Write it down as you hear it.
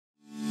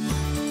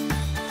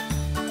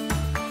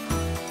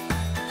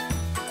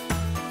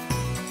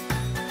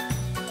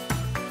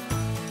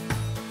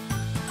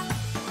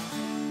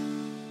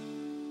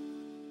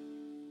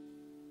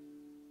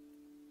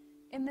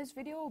in this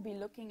video, we'll be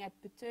looking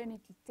at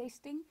paternity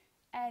testing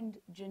and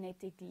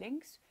genetic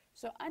links.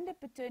 So under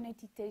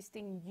paternity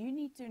testing, you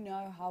need to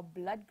know how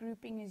blood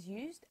grouping is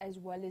used as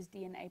well as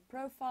DNA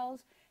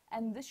profiles.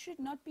 And this should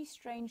not be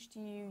strange to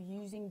you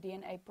using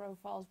DNA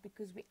profiles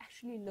because we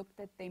actually looked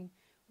at them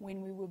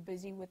when we were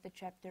busy with the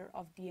chapter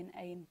of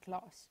DNA in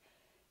class.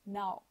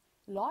 Now,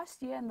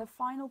 last year in the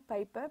final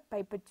paper,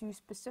 paper 2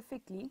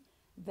 specifically,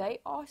 they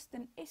asked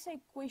an essay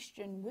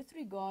question with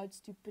regards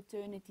to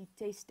paternity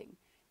testing.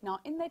 Now,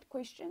 in that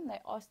question, they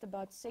asked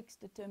about sex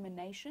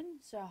determination,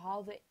 so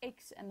how the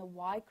X and the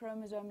Y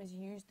chromosome is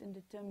used in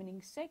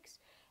determining sex,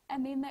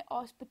 and then they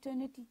asked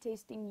paternity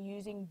testing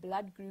using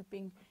blood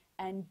grouping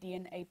and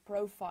DNA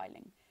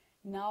profiling.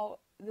 Now,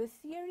 the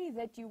theory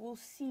that you will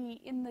see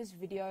in this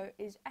video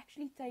is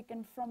actually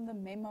taken from the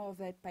memo of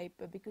that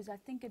paper because I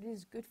think it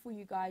is good for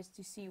you guys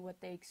to see what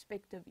they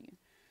expect of you.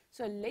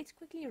 So let's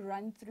quickly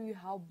run through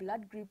how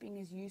blood grouping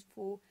is used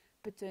for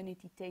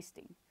paternity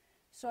testing.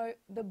 So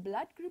the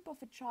blood group of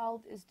a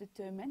child is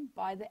determined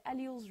by the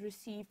alleles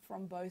received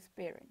from both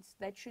parents.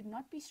 That should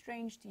not be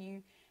strange to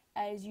you,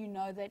 as you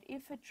know that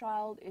if a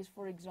child is,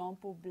 for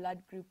example, blood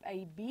group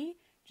AB,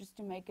 just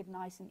to make it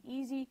nice and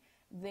easy,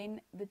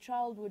 then the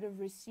child would have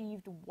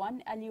received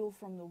one allele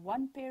from the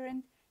one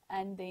parent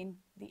and then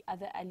the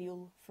other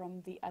allele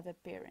from the other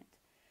parent.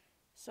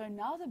 So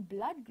now the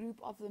blood group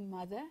of the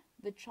mother,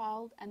 the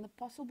child, and the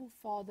possible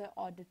father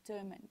are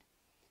determined.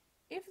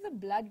 If the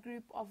blood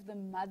group of the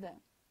mother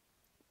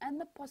and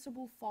the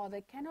possible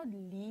father cannot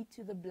lead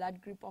to the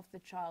blood group of the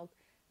child,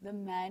 the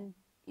man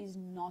is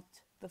not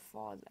the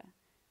father.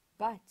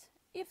 But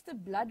if the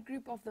blood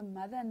group of the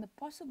mother and the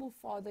possible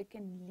father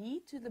can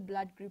lead to the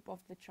blood group of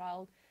the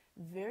child,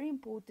 very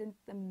important,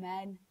 the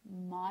man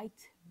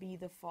might be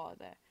the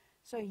father.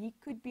 So he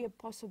could be a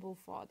possible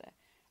father.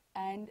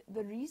 And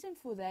the reason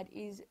for that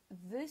is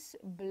this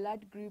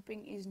blood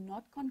grouping is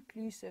not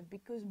conclusive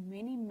because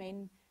many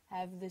men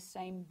have the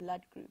same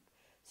blood group.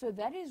 So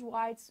that is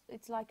why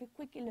it's like a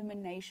quick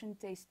elimination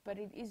test, but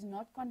it is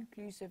not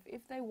conclusive.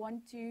 If they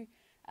want to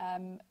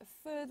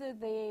further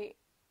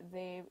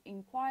their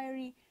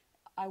inquiry,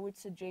 I would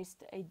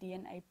suggest a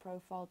DNA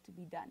profile to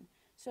be done.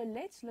 So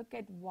let's look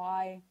at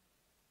why,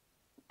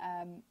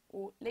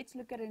 or let's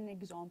look at an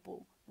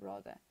example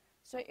rather.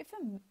 So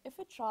if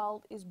a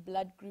child is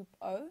blood group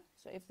O,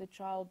 so if the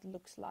child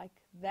looks like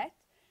that,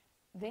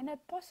 then a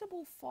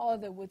possible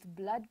father with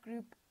blood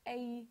group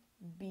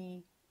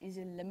AB is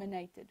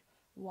eliminated.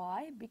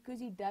 Why? Because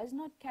he does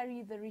not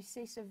carry the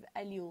recessive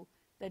allele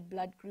that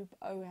blood group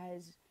O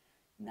has.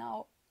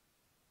 Now,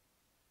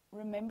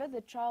 remember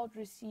the child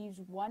receives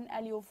one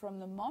allele from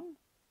the mom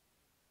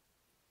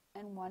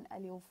and one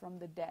allele from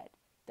the dad.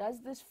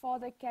 Does this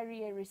father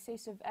carry a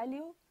recessive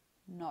allele?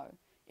 No.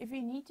 If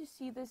you need to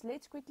see this,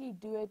 let's quickly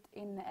do it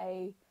in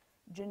a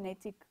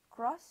genetic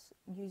cross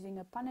using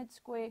a Punnett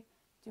square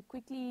to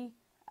quickly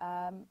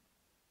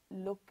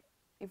look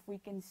if we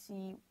can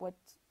see what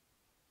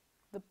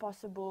the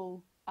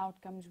possible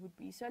outcomes would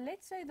be. So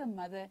let's say the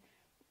mother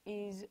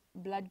is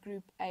blood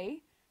group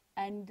A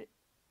and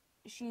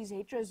she's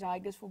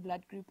heterozygous for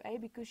blood group A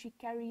because she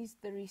carries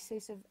the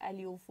recessive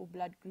allele for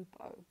blood group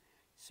O.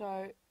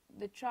 So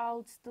the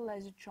child still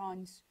has a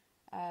chance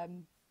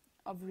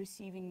of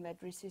receiving that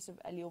recessive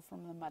allele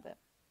from the mother.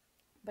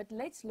 But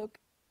let's look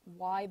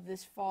why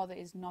this father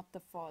is not the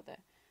father.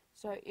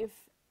 So if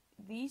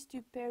these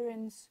two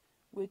parents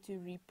were to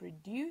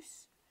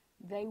reproduce,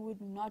 they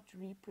would not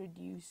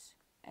reproduce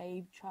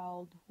a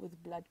child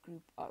with blood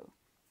group O.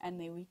 And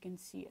there we can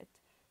see it.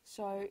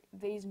 So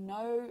there's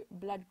no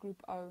blood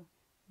group O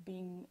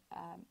being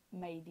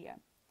made here.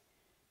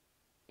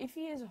 If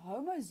he is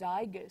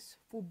homozygous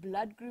for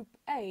blood group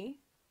A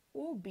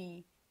or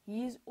B,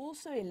 he is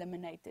also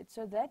eliminated.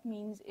 So that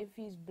means if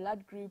his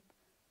blood group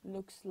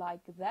looks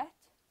like that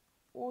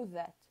or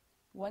that,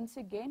 once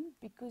again,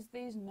 because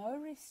there's no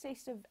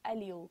recessive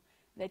allele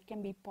that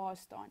can be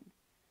passed on.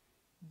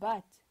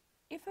 But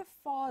if a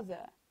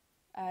father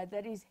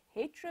that is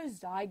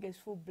heterozygous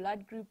for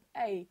blood group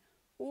A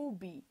or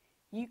B,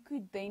 you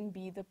could then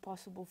be the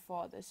possible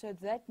father. So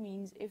that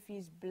means if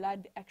his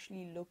blood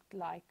actually looked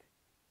like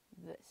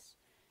this.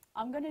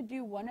 I'm going to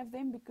do one of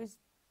them because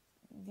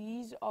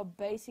these are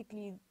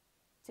basically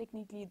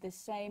technically the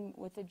same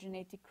with a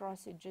genetic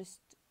cross. It just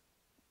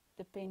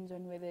depends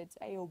on whether it's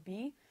A or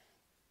B.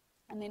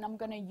 And then I'm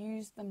going to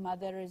use the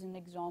mother as an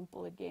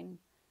example again,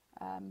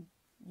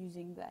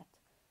 using that.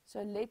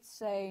 So let's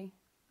say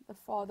the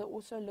father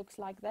also looks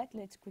like that.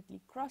 Let's quickly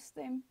cross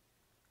them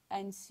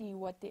and see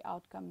what the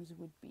outcomes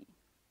would be.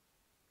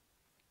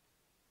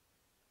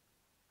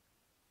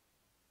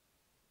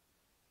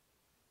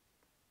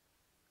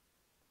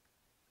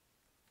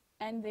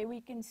 And there we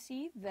can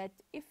see that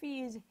if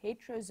he is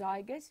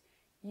heterozygous,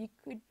 he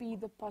could be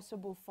the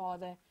possible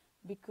father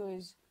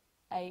because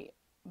a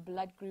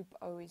blood group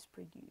O is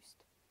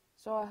produced.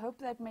 So I hope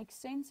that makes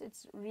sense.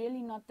 It's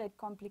really not that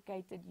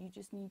complicated. You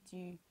just need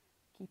to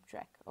keep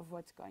track of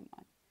what's going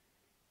on.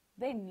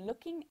 Then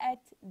looking at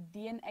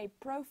DNA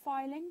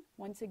profiling,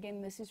 once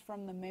again this is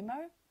from the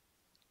memo.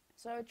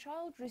 So a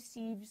child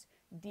receives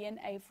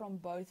DNA from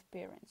both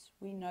parents.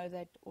 We know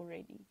that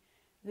already.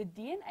 The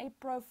DNA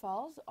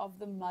profiles of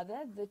the mother,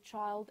 the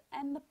child,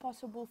 and the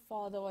possible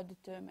father are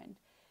determined.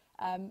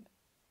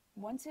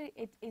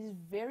 It is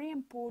very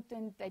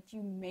important that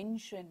you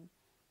mention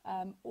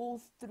all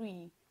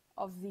three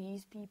of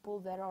these people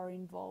that are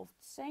involved.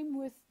 Same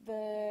with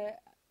the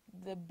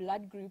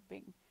blood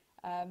grouping.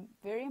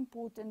 Very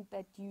important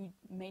that you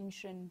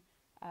mention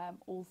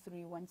all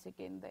three once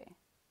again there.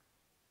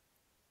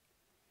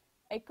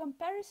 A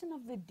comparison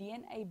of the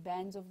DNA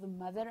bands of the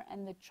mother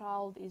and the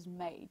child is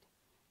made.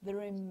 The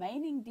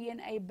remaining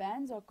DNA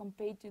bands are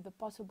compared to the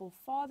possible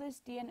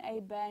father's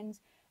DNA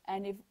bands,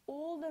 and if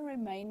all the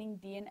remaining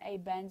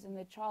DNA bands in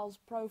the child's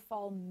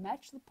profile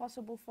match the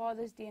possible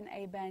father's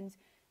DNA bands,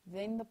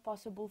 then the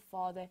possible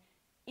father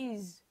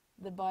is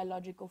the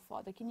biological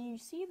father. Can you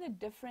see the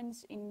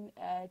difference in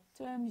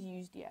terms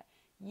used here?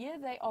 Here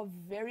they are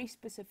very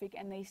specific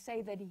and they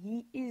say that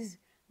he is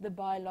the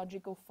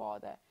biological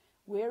father.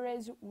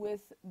 Whereas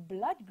with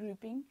blood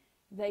grouping,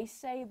 they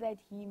say that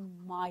he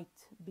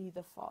might be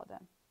the father.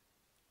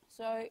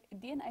 So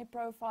DNA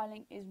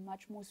profiling is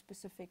much more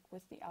specific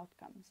with the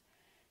outcomes.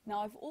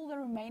 Now, if all the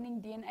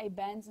remaining DNA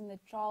bands in the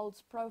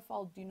child's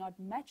profile do not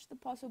match the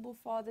possible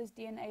father's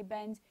DNA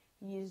bands,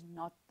 he is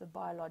not the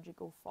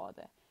biological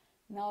father.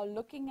 Now,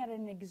 looking at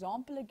an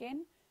example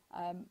again,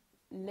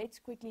 let's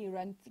quickly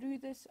run through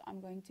this. I'm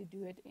going to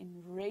do it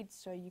in red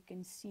so you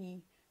can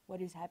see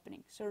what is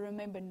happening. So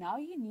remember, now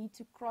you need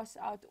to cross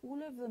out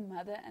all of the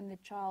mother and the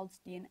child's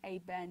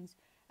DNA bands.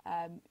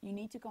 You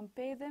need to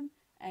compare them,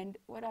 and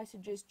what I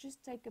suggest,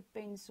 just take a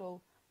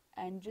pencil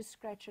and just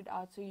scratch it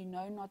out so you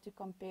know not to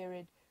compare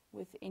it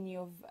with any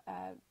of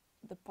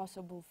the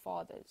possible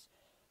fathers.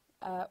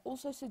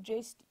 Also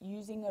suggest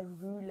using a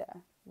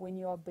ruler when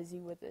you are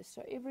busy with this.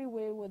 So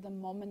everywhere where the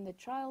mom and the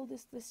child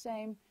is the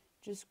same,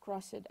 just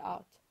cross it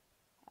out.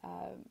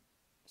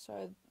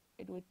 So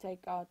it would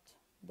take out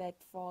that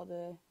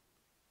father,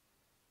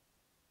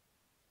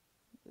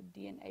 the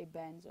DNA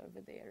bands over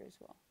there as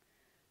well.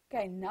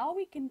 Okay, now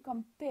we can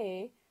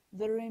compare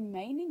the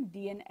remaining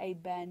DNA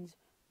bands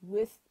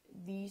with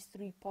these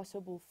three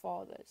possible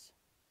fathers.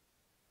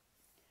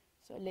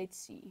 So let's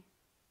see.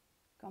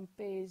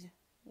 Compares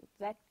with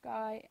that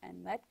guy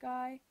and that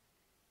guy.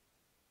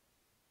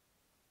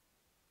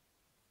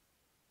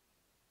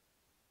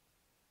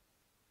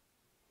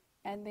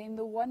 And then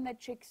the one that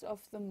checks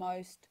off the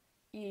most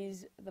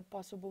is the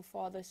possible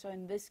father. So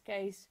in this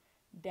case,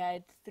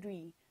 dad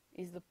 3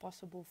 is the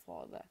possible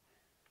father.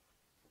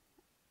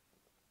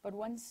 But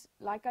once,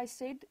 like I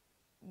said,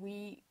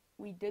 we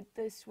did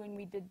this when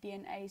we did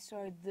DNA,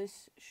 so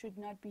this should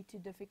not be too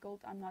difficult.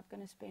 I'm not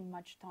going to spend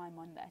much time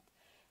on that.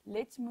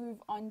 Let's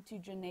move on to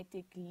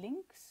genetic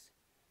links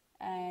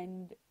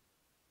and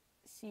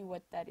see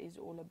what that is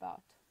all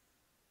about.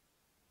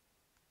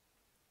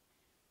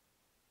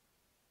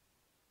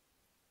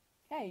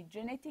 Okay,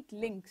 genetic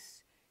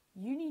links.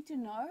 You need to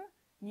know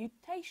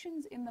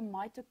mutations in the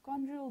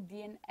mitochondrial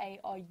DNA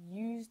are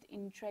used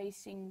in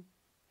tracing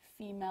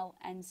female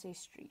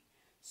ancestry.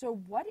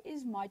 So what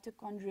is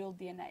mitochondrial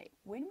DNA?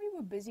 When we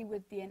were busy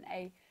with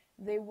DNA,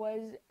 there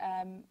was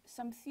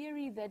some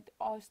theory that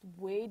asked,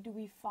 where do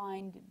we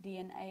find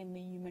DNA in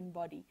the human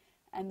body?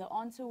 And the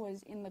answer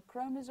was in the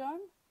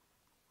chromosome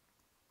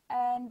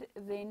and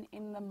then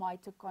in the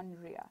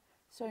mitochondria.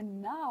 So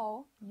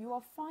now you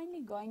are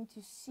finally going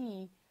to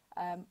see,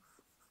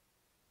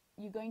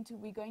 we're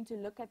going to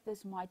look at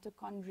this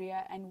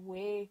mitochondria and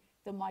where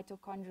the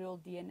mitochondrial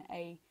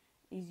DNA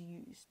is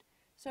used.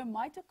 So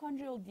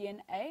mitochondrial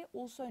DNA,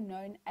 also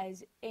known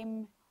as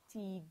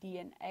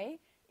mtDNA,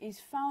 is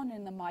found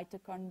in the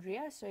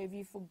mitochondria. So if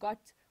you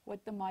forgot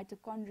what the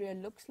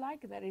mitochondria looks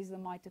like, that is the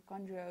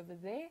mitochondria over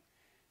there.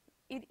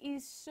 It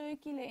is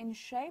circular in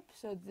shape,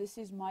 so this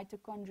is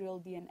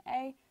mitochondrial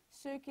DNA.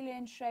 Circular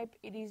in shape,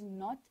 it is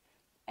not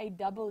a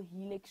double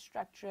helix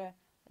structure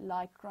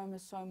like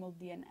chromosomal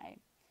DNA.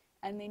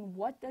 And then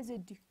what does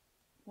it do?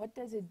 What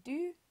does it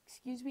do?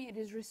 Excuse me, it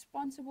is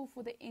responsible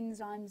for the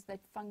enzymes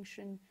that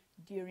function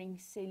during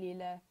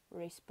cellular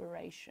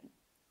respiration.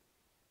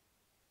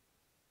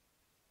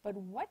 But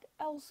what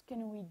else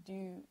can we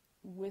do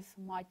with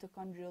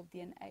mitochondrial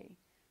DNA?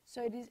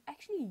 So it is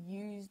actually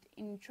used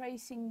in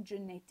tracing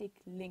genetic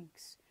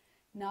links.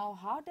 Now,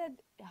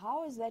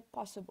 how is that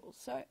possible?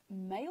 So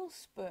male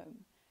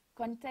sperm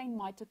contain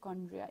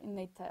mitochondria in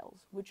their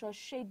tails, which are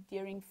shed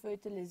during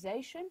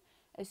fertilization.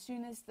 As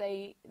soon as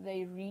they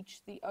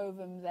reach the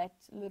ovum, that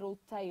little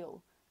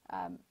tail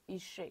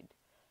is shed.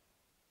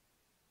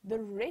 The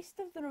rest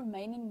of the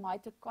remaining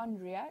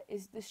mitochondria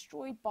is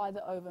destroyed by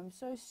the ovum.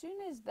 So as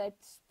soon as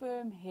that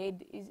sperm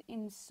head is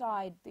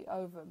inside the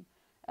ovum,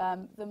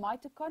 the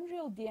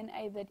mitochondrial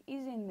DNA that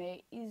is in there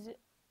is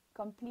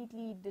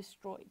completely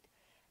destroyed.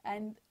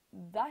 And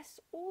thus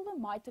all the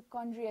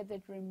mitochondria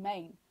that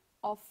remain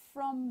are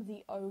from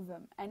the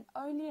ovum and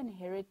only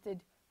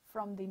inherited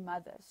from the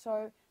mother.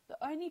 So the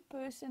only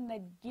person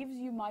that gives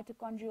you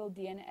mitochondrial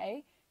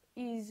DNA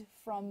is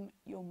from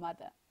your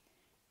mother.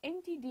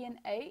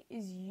 mtDNA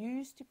is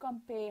used to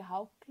compare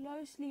how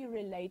closely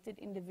related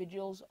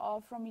individuals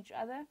are from each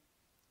other.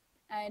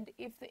 And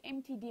if the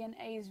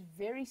mtDNA is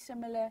very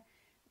similar,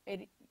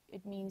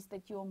 it means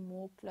that you're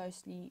more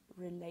closely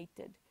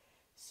related.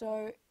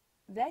 So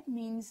that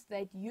means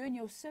that you and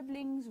your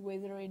siblings,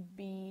 whether it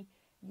be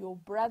your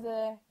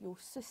brother, your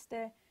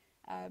sister,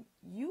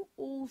 you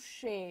all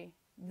share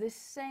the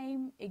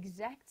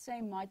exact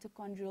same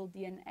mitochondrial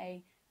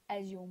DNA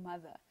as your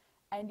mother.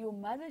 And your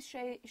mother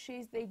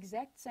shares the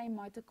exact same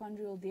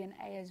mitochondrial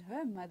DNA as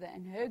her mother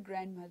and her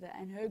grandmother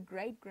and her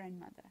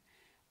great-grandmother.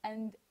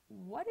 And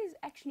what is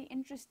actually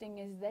interesting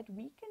is that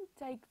we can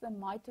take the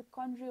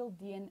mitochondrial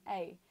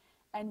DNA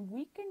and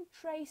we can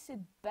trace it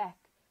back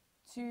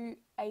to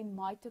a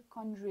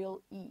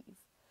mitochondrial Eve.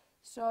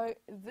 So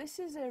this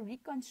is a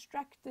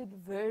reconstructed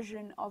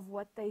version of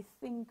what they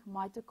think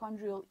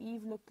mitochondrial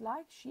Eve looked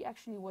like. She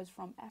actually was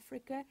from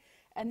Africa,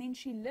 and then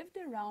she lived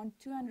around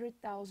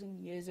 200,000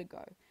 years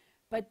ago.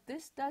 But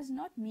this does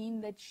not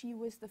mean that she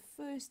was the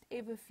first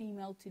ever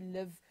female to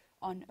live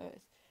on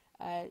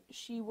Earth.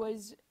 She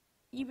was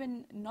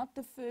even not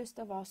the first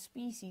of our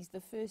species,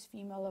 the first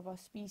female of our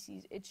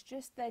species. It's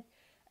just that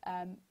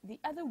the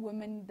other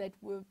women that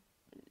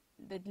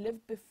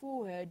lived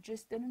before her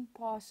just didn't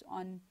pass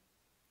on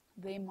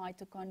their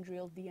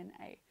mitochondrial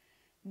DNA.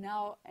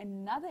 Now,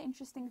 another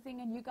interesting thing,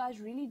 and you guys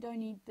really don't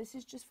need, this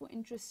is just for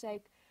interest's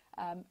sake,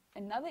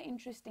 another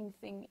interesting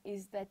thing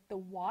is that the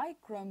Y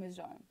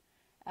chromosome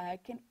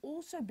can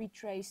also be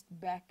traced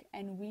back,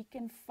 and we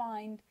can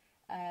find,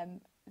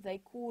 they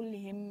call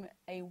him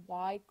a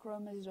Y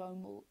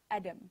chromosomal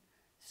Adam.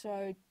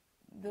 So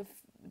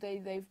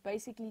they've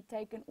basically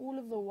taken all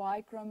of the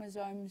Y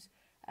chromosomes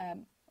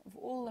of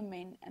all the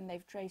men, and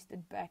they've traced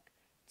it back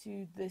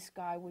to this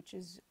guy, which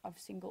is of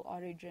single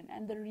origin.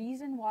 And the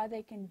reason why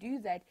they can do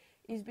that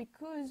is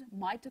because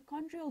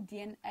mitochondrial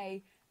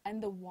DNA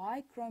and the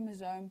Y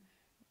chromosome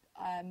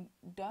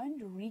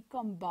don't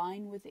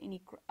recombine with any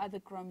other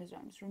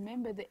chromosomes.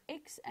 Remember, the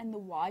X and the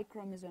Y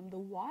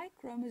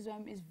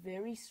chromosome is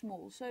very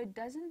small, so it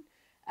doesn't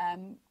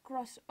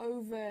cross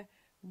over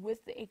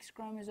with the X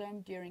chromosome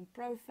during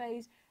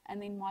prophase,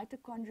 and then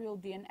mitochondrial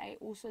DNA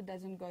also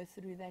doesn't go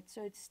through that,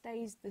 so it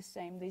stays the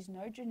same. There's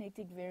no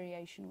genetic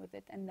variation with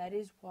it, and that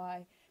is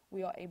why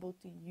we are able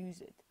to use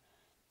it.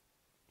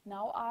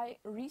 Now, I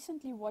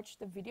recently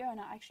watched a video, and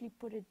I actually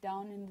put it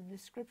down in the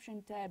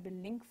description tab, a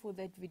link for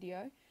that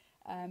video,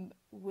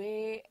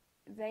 where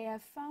they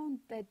have found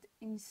that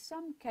in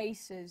some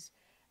cases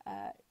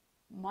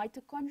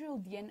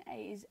mitochondrial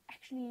DNA is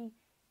actually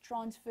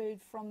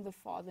transferred from the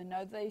father.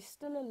 Now, there's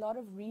still a lot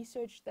of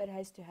research that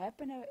has to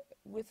happen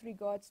with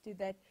regards to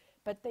that,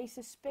 but they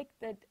suspect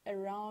that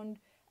around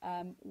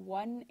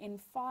 1 in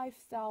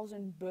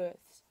 5,000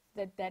 births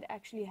that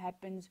actually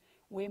happens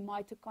where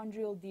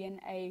mitochondrial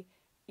DNA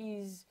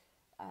is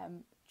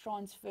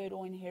transferred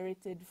or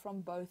inherited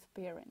from both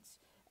parents.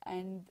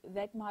 And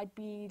that might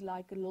be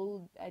like a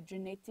little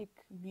genetic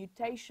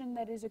mutation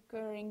that is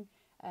occurring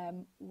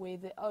where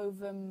the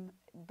ovum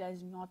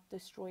does not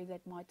destroy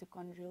that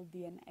mitochondrial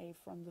DNA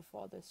from the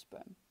father's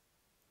sperm.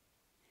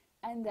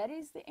 And that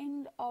is the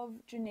end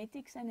of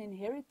genetics and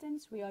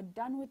inheritance. We are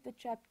done with the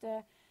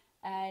chapter,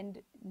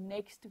 and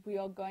next we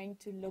are going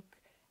to look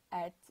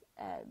at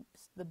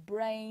the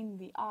brain,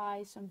 the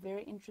eye, some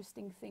very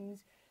interesting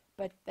things,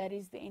 but that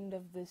is the end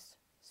of this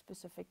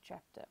specific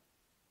chapter.